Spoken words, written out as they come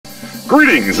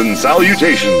Greetings and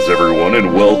salutations, everyone,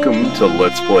 and welcome to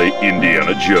Let's Play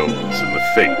Indiana Jones and the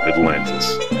Fate of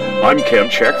Atlantis. I'm Camp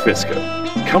Jack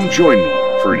Fiska. Come join me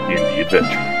for an indie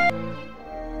adventure.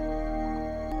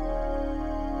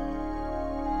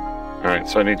 Alright,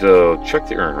 so I need to check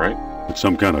the urn, right? It's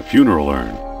some kind of funeral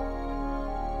urn.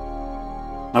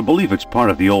 I believe it's part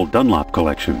of the old Dunlop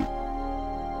collection.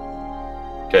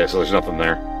 Okay, so there's nothing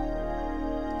there.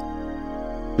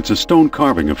 It's a stone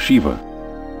carving of Shiva.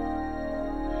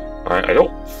 Alright, I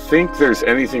don't think there's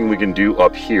anything we can do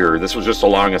up here. This was just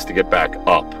allowing us to get back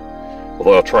up.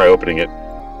 Although I'll try opening it.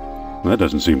 That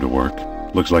doesn't seem to work.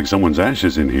 Looks like someone's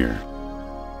ashes in here.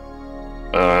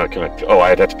 Can I... Oh,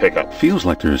 I'd have to pick up. Feels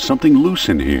like there's something loose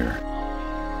in here.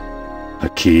 A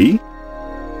key?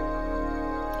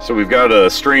 So we've got a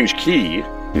strange key.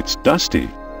 It's dusty.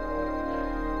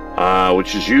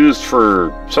 Which is used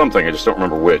for something. I just don't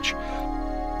remember which.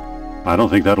 I don't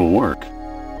think that'll work.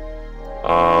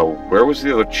 Where was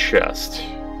the other chest?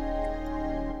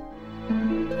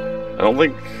 I don't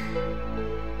think...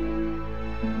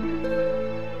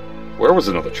 Where was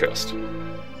another chest?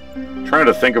 I'm trying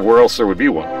to think of where else there would be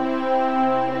one.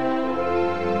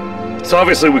 So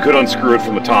obviously we could unscrew it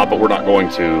from the top, but we're not going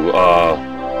to.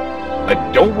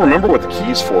 I don't remember what the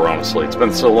key's for, honestly. It's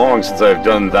been so long since I've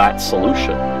done that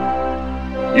solution.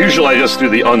 Usually I just do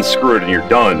the unscrew it and you're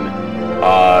done.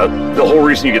 The whole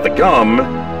reason you get the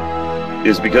gum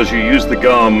is because you use the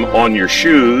gum on your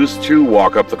shoes to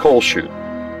walk up the coal chute.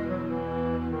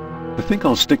 I think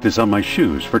I'll stick this on my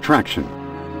shoes for traction.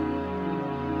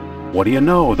 What do you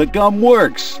know? The gum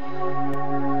works! So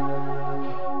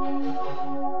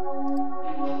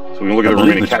we can look at I the believe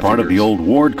remaining it's cat part of the figures. old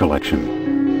Ward collection.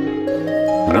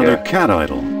 Another cat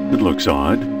idol. It looks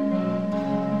odd.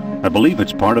 I believe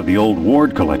it's part of the old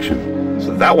Ward collection.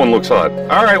 So that one looks odd.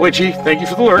 Alright, Witchy, thank you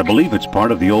for the lurk. I believe it's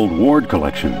part of the old Ward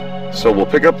collection. So we'll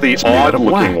pick up the It's made out of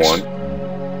odd-looking wax. one.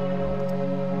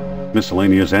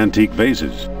 Miscellaneous antique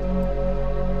vases.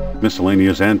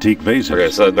 Miscellaneous antique vases.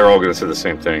 Okay, so they're all going to say the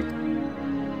same thing.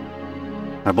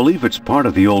 I believe it's part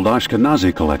of the old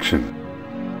Ashkenazi collection.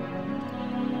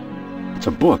 It's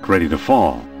a book ready to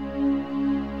fall.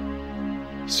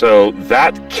 So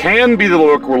that can be the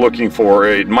look we're looking for.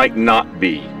 It might not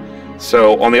be.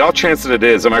 So on the off chance that it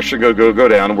is, I'm actually going to go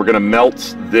down and we're going to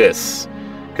melt this.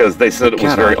 Because they said it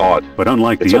was very odd. But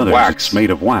unlike It's the a others, wax. it's made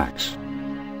of wax.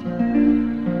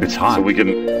 It's hot. So we can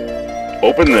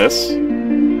open this.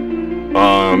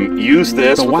 Use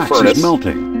this The with wax the furnace. is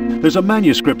melting. There's a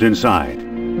manuscript inside.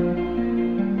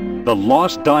 The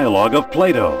lost dialogue of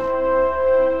Plato.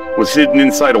 Was hidden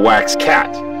inside a wax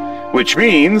cat. Which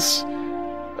means...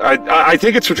 I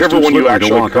think it's whichever too one you slippery to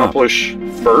actually walk up. accomplish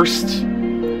first.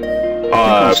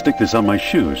 I'll stick this on my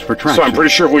shoes for traction. So I'm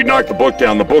pretty sure if we knocked the book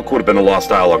down, the book would have been the lost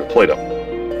dialogue of Plato.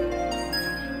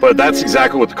 But that's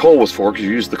exactly what the coal was for, because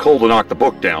you used the coal to knock the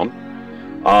book down.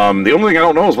 The only thing I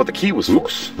don't know is what the key was for.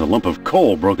 Oops, the lump of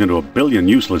coal broke into a billion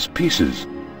useless pieces.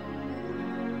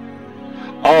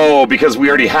 Oh, because we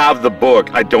already have the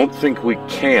book. I don't think we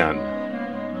can.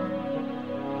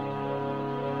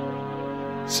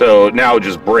 So now it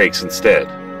just breaks instead.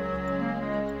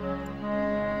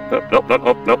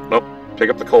 Nope. Pick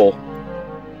up the coal.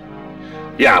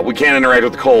 Yeah, we can't interact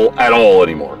with the coal at all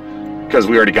anymore, because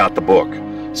we already got the book.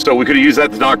 So we could have used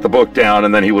that to knock the book down,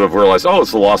 and then he would have realized, oh,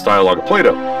 it's the lost dialogue of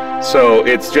Plato. So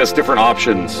it's just different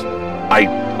options.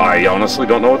 I honestly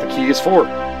don't know what the key is for.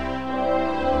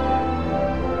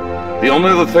 The only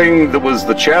other thing that was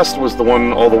the chest was the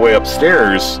one all the way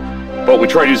upstairs, but we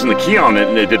tried using the key on it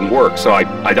and it didn't work, so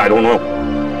I don't know.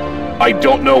 I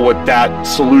don't know what that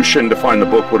solution to find the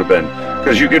book would have been.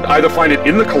 Because you could either find it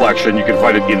in the collection, you could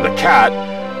find it in the cat.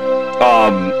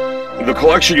 The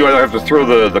collection, you either have to throw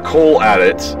the coal at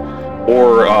it,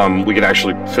 or we could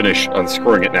actually finish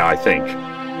unscrewing it now, I think.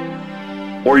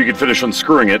 Or you could finish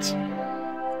unscrewing it,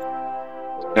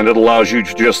 and it allows you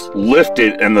to just lift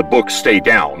it and the book stay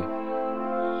down.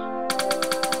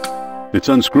 It's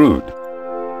unscrewed.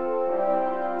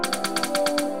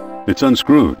 It's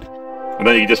unscrewed. And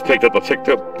then you just picked up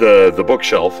the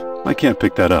bookshelf. I can't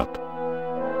pick that up.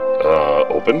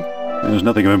 Open. There's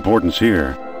nothing of importance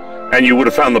here. And you would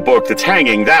have found the book that's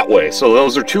hanging that way. So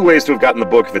those are two ways to have gotten the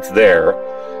book if it's there.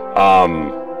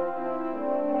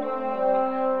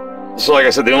 So like I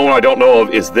said, the only one I don't know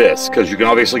of is this, because you can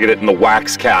obviously get it in the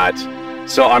wax cat.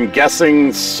 So I'm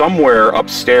guessing somewhere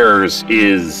upstairs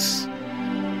is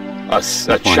a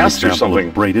chest or something.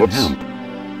 Braided hemp.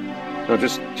 No,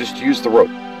 just use the rope.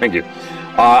 Thank you.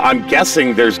 I'm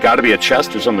guessing there's got to be a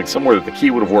chest or something somewhere that the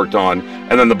key would have worked on,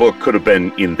 and then the book could have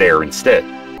been in there instead.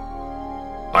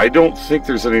 I don't think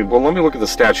there's any... Well, let me look at the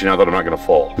statue now that I'm not going to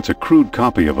fall. It's a crude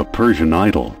copy of a Persian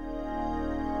idol.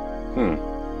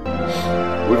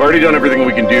 We've already done everything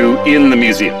we can do in the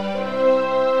museum.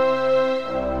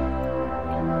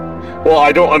 Well,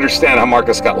 I don't understand how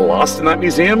Marcus got lost in that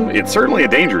museum. It's certainly a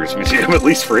dangerous museum, at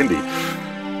least for Indy.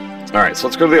 Alright, so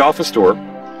let's go to the office door.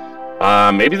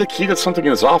 Maybe the key to something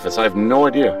in his office. I have no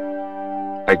idea.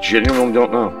 I genuinely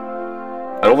don't know.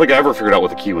 I don't think I ever figured out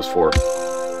what the key was for.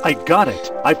 I got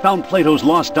it! I found Plato's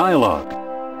lost dialogue.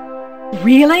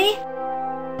 Really?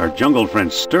 Our jungle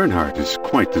friend Sternhardt is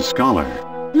quite the scholar.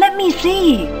 Let me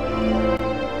see.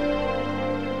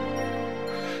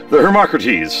 The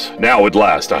Hermocrates. Now, at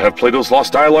last, I have Plato's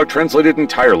lost dialogue translated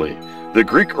entirely. The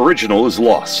Greek original is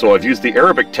lost, so I've used the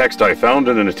Arabic text I found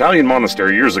in an Italian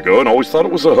monastery years ago and always thought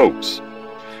it was a hoax.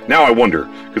 Now I wonder,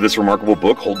 could this remarkable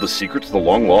book hold the secret to the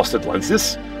long-lost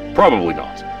Atlantis? Probably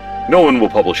not. No one will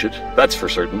publish it, that's for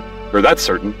certain. Or that's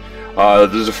certain.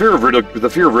 There's a fear of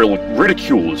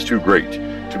ridicule is too great.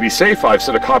 To be safe, I've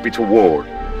sent a copy to Ward.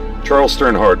 Charles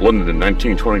Sternhardt, London,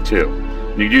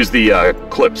 1922. You use the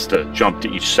clips to jump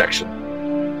to each section.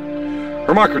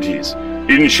 Hermocrates.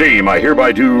 In shame, I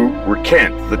hereby do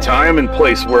recant the time and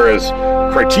place whereas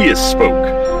Critias spoke.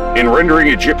 In rendering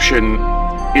Egyptian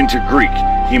into Greek,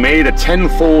 he made a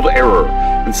tenfold error.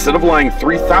 Instead of lying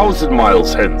 3,000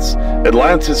 miles hence,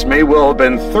 Atlantis may well have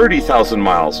been 30,000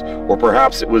 miles, or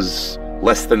perhaps it was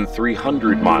less than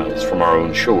 300 miles from our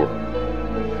own shore.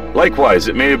 Likewise,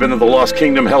 it may have been that the Lost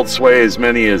Kingdom held sway as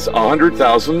many as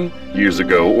 100,000 years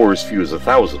ago, or as few as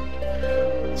 1,000.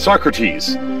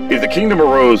 Socrates, if the kingdom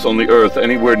arose on the earth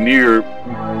anywhere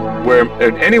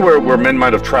where men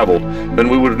might have traveled, then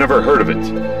we would have never heard of it.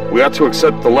 We ought to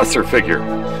accept the lesser figure.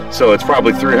 So it's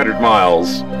probably 300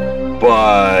 miles,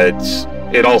 but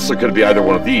it also could be either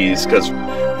one of these, because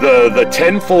the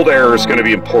tenfold error is going to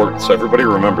be important, so everybody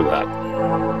remember that.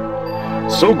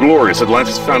 So glorious,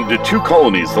 Atlantis founded 2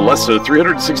 colonies, the lesser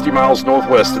 360 miles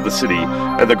northwest of the city,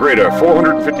 and the greater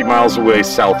 450 miles away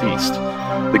southeast.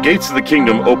 The gates of the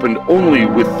kingdom opened only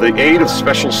with the aid of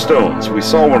special stones. We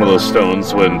saw one of those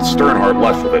stones when Sternhardt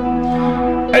left with it.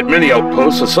 At many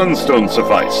outposts, a sunstone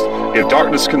sufficed, if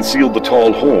darkness concealed the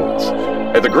tall horns.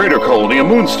 At the greater colony, a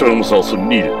moonstone was also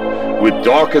needed, with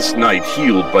darkest night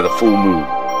healed by the full moon.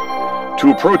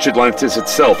 To approach Atlantis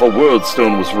itself, a world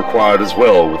stone was required as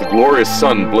well, with the glorious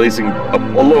sun blazing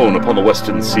alone upon the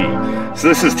western sea. So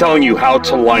this is telling you how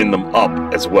to line them up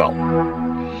as well.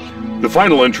 The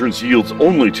final entrance yields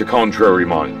only to contrary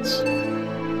minds.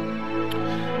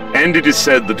 And it is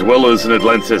said the dwellers in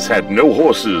Atlantis had no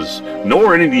horses,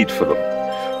 nor any need for them,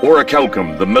 or a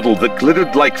calcum, the metal that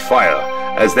glittered like fire,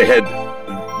 as they had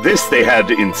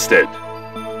instead.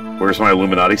 Where's my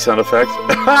Illuminati sound effect?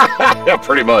 Yeah,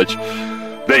 pretty much.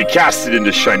 They cast it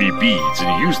into shiny beads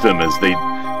and used them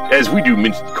as we do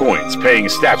minted coins, paying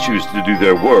statues to do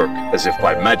their work, as if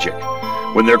by magic.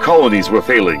 When their colonies were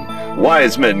failing,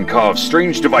 wise men carved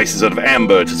strange devices out of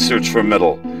amber to search for the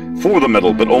metal,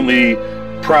 but only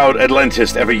proud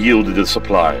Atlantis ever yielded a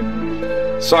supply.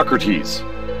 Socrates,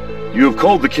 you have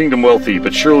called the kingdom wealthy,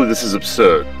 but surely this is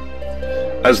absurd.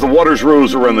 As the waters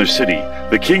rose around their city,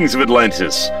 the kings of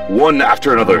Atlantis, one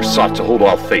after another, sought to hold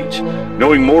off fate.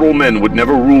 Knowing mortal men would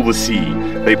never rule the sea,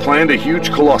 they planned a huge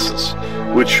colossus,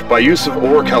 which, by use of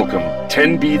orichalcum,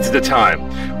 10 beads at a time,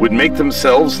 would make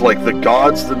themselves like the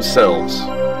gods themselves.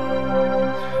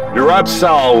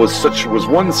 Nurab-Sal was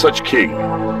one such king.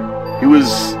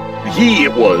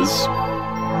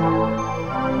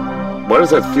 Why does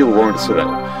that feel wrong to say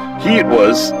that? He it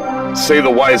was, say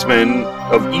the wise men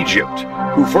of Egypt,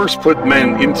 who first put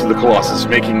men into the Colossus,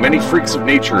 making many freaks of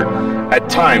nature at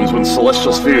times when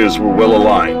celestial spheres were well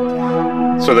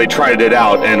aligned. So they tried it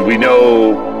out, and we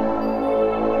know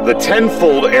the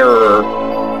tenfold error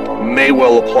may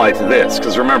well apply to this,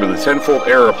 because remember, the tenfold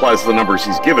error applies to the numbers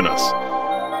he's given us.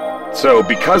 So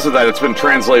because of that, it's been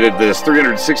translated this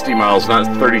 360 miles, not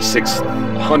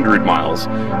 3,600 miles,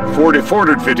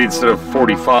 450 instead of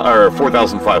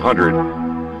 4,500.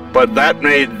 But that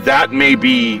may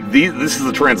be this is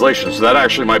the translation, so that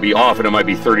actually might be off, and it might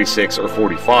be 36 or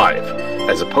 45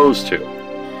 as opposed to.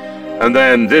 And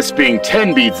then this being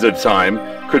 10 beads at a time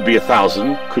could be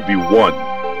 1,000, could be 1.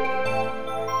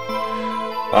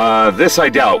 This I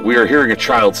doubt. We are hearing a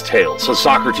child's tale, so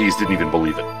Socrates didn't even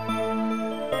believe it.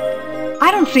 I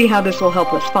don't see how this will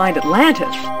help us find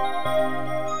Atlantis.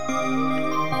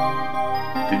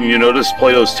 Didn't you notice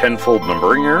Plato's tenfold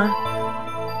numbering error?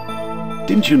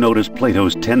 Didn't you notice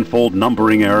Plato's tenfold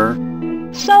numbering error?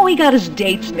 So he got his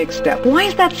dates mixed up. Why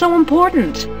is that so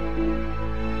important?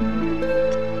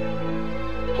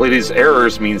 Plato's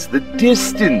errors means the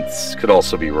distance could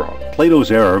also be wrong. Plato's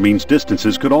error means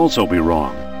distances could also be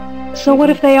wrong. So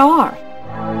what if they are?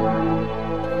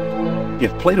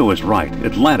 If Plato is right,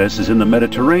 Atlantis is in the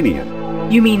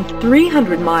Mediterranean. You mean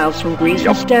 300 miles from Greece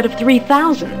instead of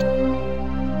 3,000?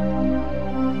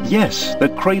 Yes, the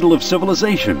cradle of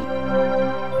civilization.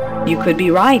 You could be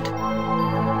right.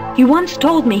 He once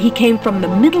told me he came from the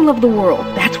middle of the world.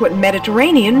 That's what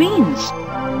Mediterranean means.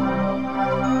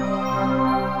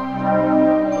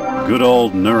 Good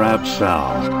old Nurab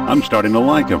Sal. I'm starting to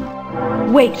like him.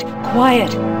 Wait,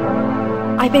 quiet.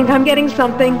 I think I'm getting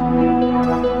something.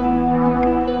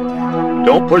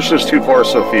 Don't push this too far,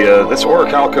 Sophia. This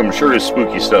orichalcum sure is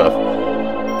spooky stuff.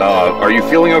 Are you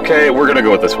feeling okay? We're gonna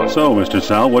go with this one. So, Mr.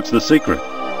 Sal, what's the secret?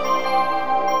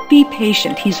 Be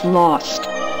patient, he's lost.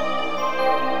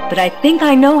 But I think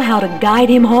I know how to guide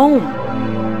him home.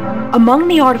 Among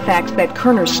the artifacts that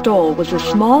Kerner stole was a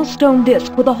small stone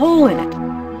disc with a hole in it.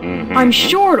 I'm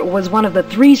sure it was one of the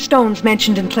 3 stones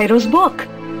mentioned in Plato's book.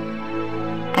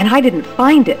 And I didn't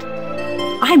find it.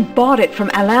 I bought it from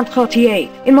Alain Trottier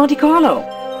in Monte Carlo.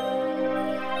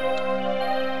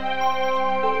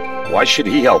 Why should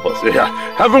he help us? Yeah.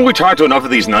 Haven't we talked to enough of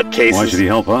these nutcases? Why should he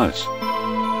help us?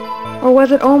 Or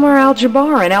was it Omar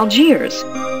Al-Jabbar in Algiers?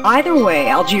 Either way,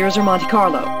 Algiers or Monte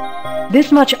Carlo. This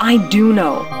much I do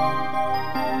know.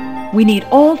 We need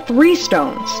all 3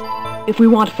 stones if we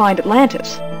want to find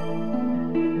Atlantis.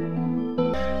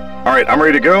 Alright, I'm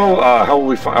ready to go. How will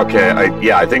we find... Okay,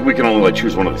 I think we can only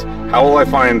choose one of these. How will I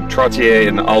find Trottier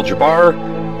and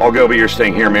Al-Jabbar? I'll go, but you're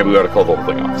staying here. Maybe we ought to call the whole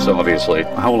thing off, so obviously...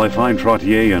 How will I find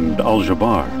Trottier and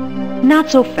Al-Jabbar? Not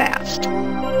so fast.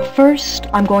 First,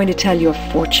 I'm going to tell your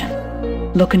fortune.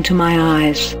 Look into my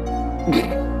eyes.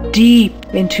 Deep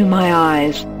into my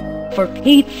eyes. For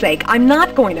Pete's sake, I'm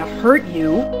not going to hurt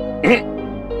you.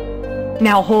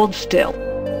 Now hold still.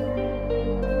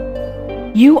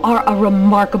 You are a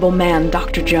remarkable man,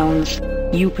 Dr. Jones.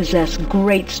 You possess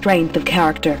great strength of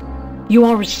character. You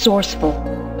are resourceful.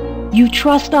 You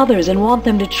trust others and want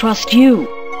them to trust you.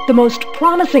 The most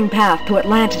promising path to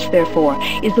Atlantis, therefore,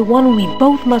 is the one we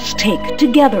both must take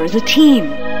together as a team.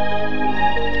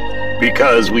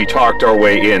 Because we talked our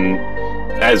way in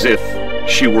as if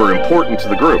she were important to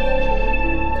the group.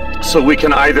 So we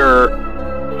can either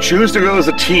choose to go as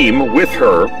a team with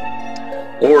her,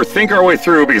 or think our way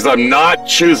through, because I'm not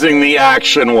choosing the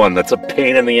action one. That's a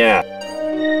pain in the ass.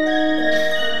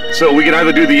 So we can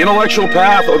either do the intellectual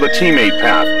path or the teammate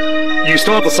path. You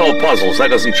still have to solve puzzles. That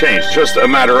doesn't change. It's just a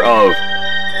matter of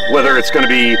whether it's going to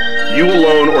be you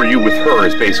alone or you with her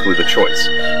is basically the choice.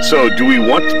 So do we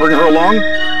want to bring her along,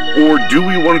 or do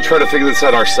we want to try to figure this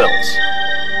out ourselves?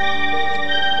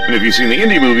 And if you've seen the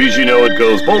indie movies, you know it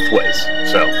goes both ways.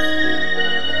 So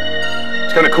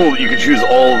it's kind of cool that you can choose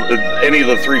any of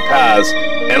the 3 paths,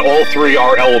 and all 3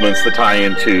 are elements that tie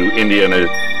into Indiana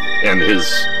and his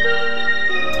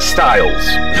styles,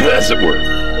 as it were.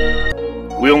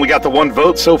 We only got the 1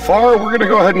 vote so far. We're going to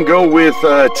go ahead and go with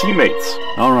teammates.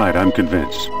 All right, I'm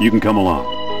convinced. You can come along.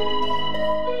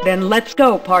 Then let's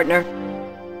go, partner.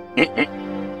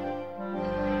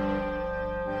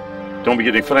 Don't be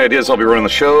getting funny ideas. I'll be running the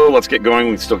show. Let's get going.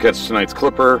 We can still catch tonight's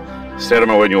clipper. Stay out of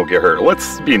my way and you won't get hurt.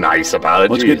 Let's be nice about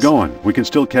it. Let's get going. We can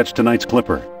still catch tonight's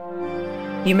clipper.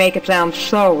 You make it sound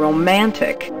so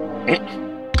romantic. It's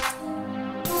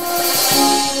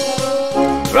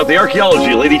about the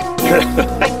archaeology, lady.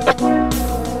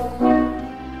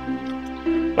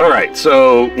 Alright,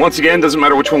 so once again, doesn't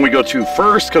matter which one we go to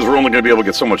first, because we're only going to be able to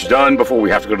get so much done before we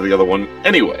have to go to the other one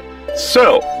anyway.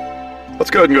 So,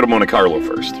 let's go ahead and go to Monte Carlo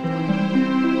first.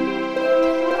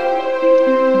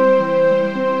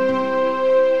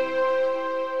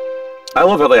 I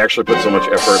love how they actually put so much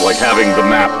effort, like having the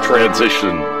map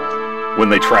transition when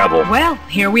they travel. Well,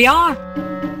 here we are.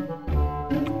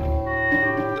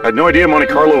 I had no idea Monte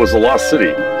Carlo was the lost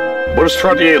city. What does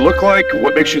Trottier look like?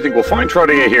 What makes you think we'll find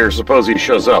Trottier here? Suppose he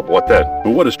shows up. What then?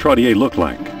 Well, what does Trottier look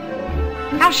like?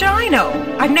 How should I know?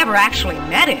 I've never actually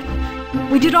met him.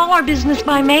 We did all our business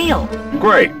by mail.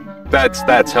 Great.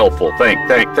 That's helpful.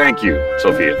 Thank you,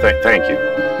 Sophia. Thank you.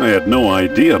 I had no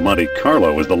idea Monte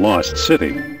Carlo was the lost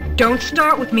city. Don't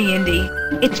start with me, Indy.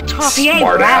 It's Trottier.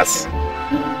 Smartass.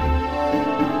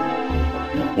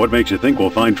 What makes you think we'll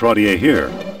find Trottier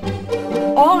here?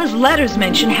 All his letters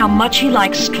mention how much he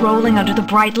likes strolling under the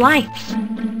bright lights.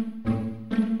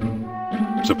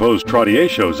 Suppose Trottier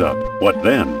shows up. What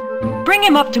then? Bring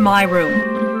him up to my room.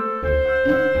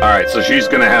 Alright, so she's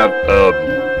gonna have,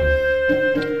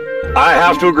 I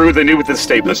have to agree with this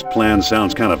statement. This plan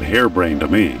sounds kind of harebrained to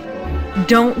me.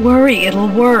 Don't worry, it'll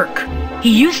work.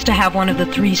 He used to have one of the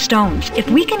 3 stones. If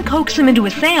we can coax him into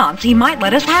a seance, he might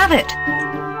let us have it.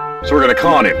 So we're gonna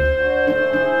con him.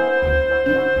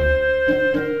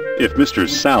 If Mr.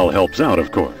 Sal helps out,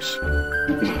 of course.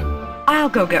 I'll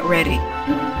go get ready.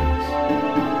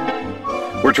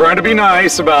 We're trying to be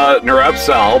nice about Narab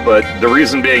Sal, but the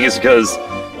reason being is because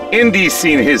Indy's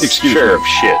seen his share of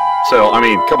shit. So, I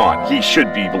mean, come on, he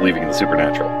should be believing in the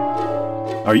supernatural.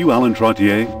 Are you Alan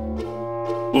Trottier?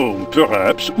 Oh,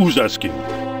 perhaps. Who's asking?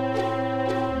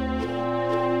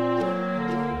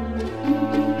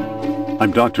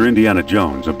 I'm Dr. Indiana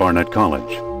Jones of Barnett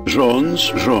College. Jones.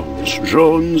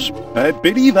 I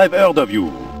believe I've heard of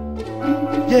you.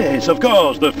 Yes, of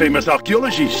course, the famous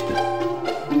archeologist.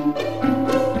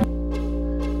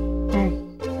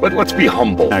 But let's be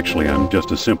humble. Actually, I'm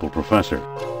just a simple professor.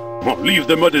 Oh, leave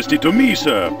the modesty to me,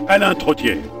 sir. Alain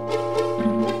Trottier.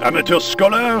 Amateur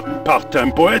scholar,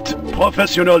 part-time poet,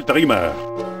 professional dreamer.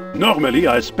 Normally,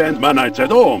 I spend my nights at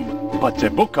home, but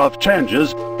the Book of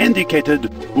Changes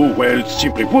indicated, well,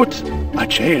 simply put, a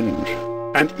change.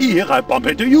 And here I bump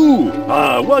into you.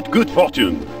 Ah, what good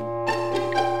fortune.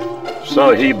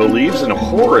 So he believes in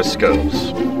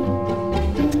horoscopes.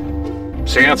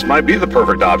 Seance might be the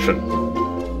perfect option.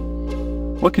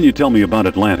 What can you tell me about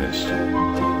Atlantis?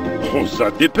 Oh,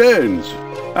 that depends.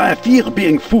 I fear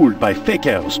being fooled by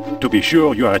fakers. To be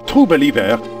sure you are a true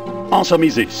believer, answer me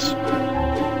this.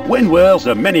 When were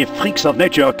the many freaks of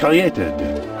nature created?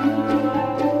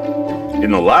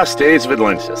 In the last days of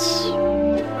Atlantis.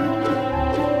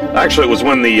 Actually, it was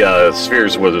when the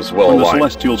spheres were as well aligned. When the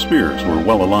celestial spheres were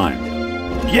well aligned.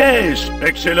 Yes,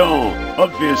 excellent.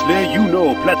 Obviously, you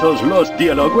know Plato's lost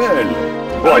Dialog well.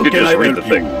 Well, I did just read the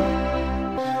thing.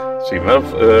 See,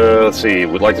 let's see.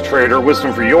 Would like to trade her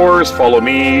wisdom for yours. Follow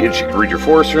me, and she can read your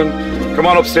fortune. Come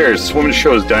on upstairs. This woman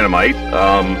shows dynamite.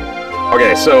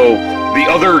 Okay, so the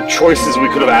other choices we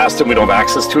could have asked him, we don't have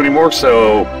access to anymore.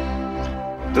 So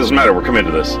doesn't matter. We're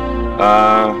committed to this.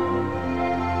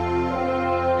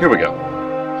 Here we go.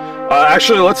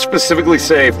 Actually, let's specifically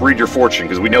say read your fortune,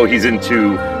 because we know he's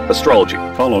into astrology.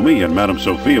 Follow me, and Madame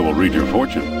Sophia will read your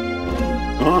fortune.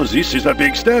 Oh, this is a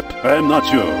big step. I'm not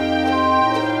sure.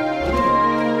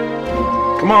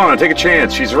 Come on, take a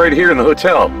chance. She's right here in the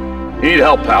hotel. You need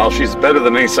help, pal. She's better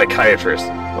than any psychiatrist.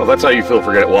 Well, that's how you feel,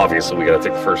 forget it. Well, obviously, we gotta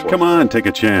take the first one. Come on, take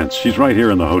a chance. She's right here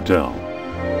in the hotel.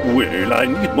 Well, I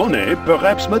need money.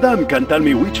 Perhaps Madame can tell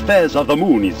me which phase of the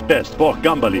moon is best for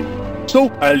gambling.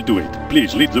 So, I'll do it.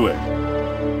 Please, lead the way.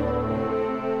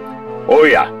 Oh,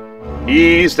 yeah.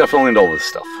 He's definitely into all this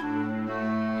stuff.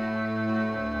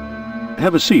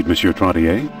 Have a seat, Monsieur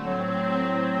Trottier.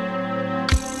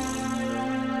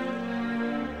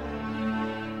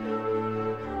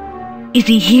 Is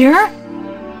he here?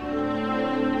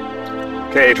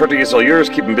 Okay, Trottier's all yours.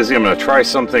 Keep him busy. I'm going to try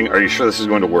something. Are you sure this is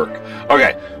going to work?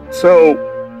 Okay, so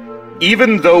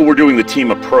even though we're doing the team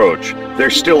approach, there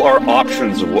still are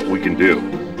options of what we can do.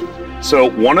 So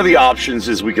one of the options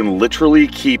is we can literally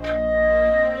keep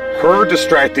her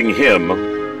distracting him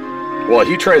while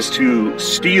he tries to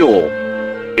steal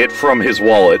it from his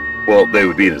wallet. Well, they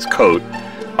would be in his coat.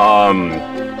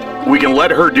 We can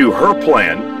let her do her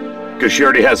plan, because she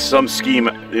already has some scheme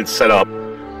set up,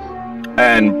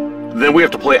 and then we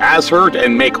have to play as her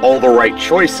and make all the right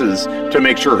choices to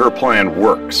make sure her plan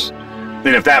works.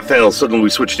 Then if that fails, suddenly we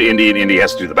switch to Indy, and Indy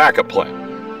has to do the backup plan.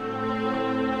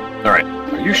 Alright,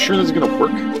 are you sure this is going to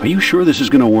work? Are you sure this is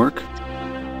going to work?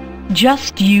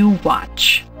 Just you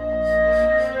watch.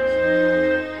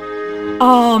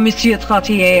 Oh, Monsieur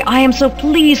Trottier, I am so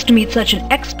pleased to meet such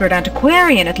an expert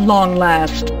antiquarian at long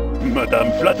last.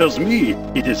 Madame flatters me.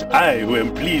 It is I who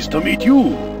am pleased to meet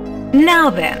you. Now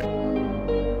then.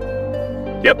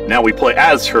 Yep, now we play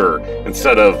as her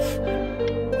instead of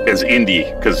as Indy,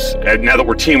 because now that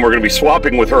we're team, we're going to be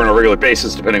swapping with her on a regular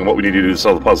basis depending on what we need to do to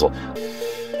solve the puzzle.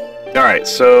 Alright,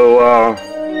 so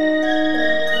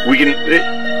we can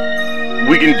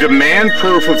demand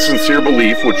proof of sincere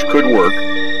belief, which could work,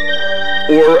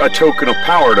 or a token of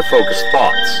power to focus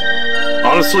thoughts.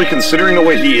 Honestly, considering the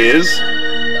way he is,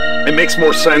 it makes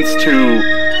more sense to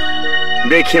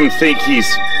make him think he's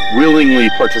willingly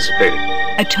participating.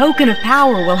 A token of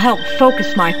power will help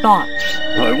focus my thoughts.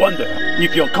 I wonder,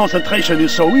 if your concentration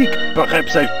is so weak,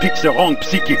 perhaps I've picked the wrong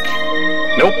psychic.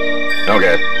 Nope.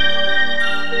 Okay.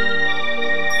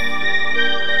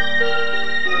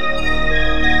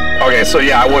 Okay, so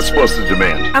yeah, I was supposed to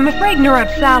demand. I'm afraid Nurab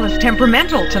Sal is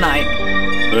temperamental tonight.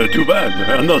 Too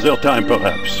bad. Another time,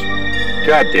 perhaps.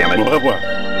 God damn it. Au revoir.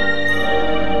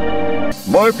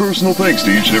 My personal thanks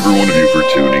to each and every one of you for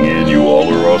tuning in. You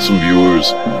all are awesome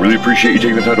viewers. Really appreciate you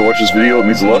taking the time to watch this video. It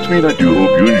means a lot to me, and I do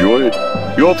hope you enjoy it.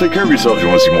 You all take care of yourselves. If you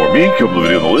want to see more of me, come to the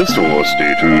video on the list, or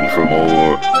stay tuned for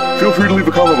more. Feel free to leave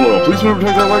a comment below. Please remember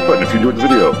to hit that like button if you enjoyed the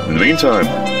video. In the meantime,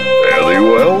 fare thee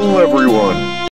well, everyone.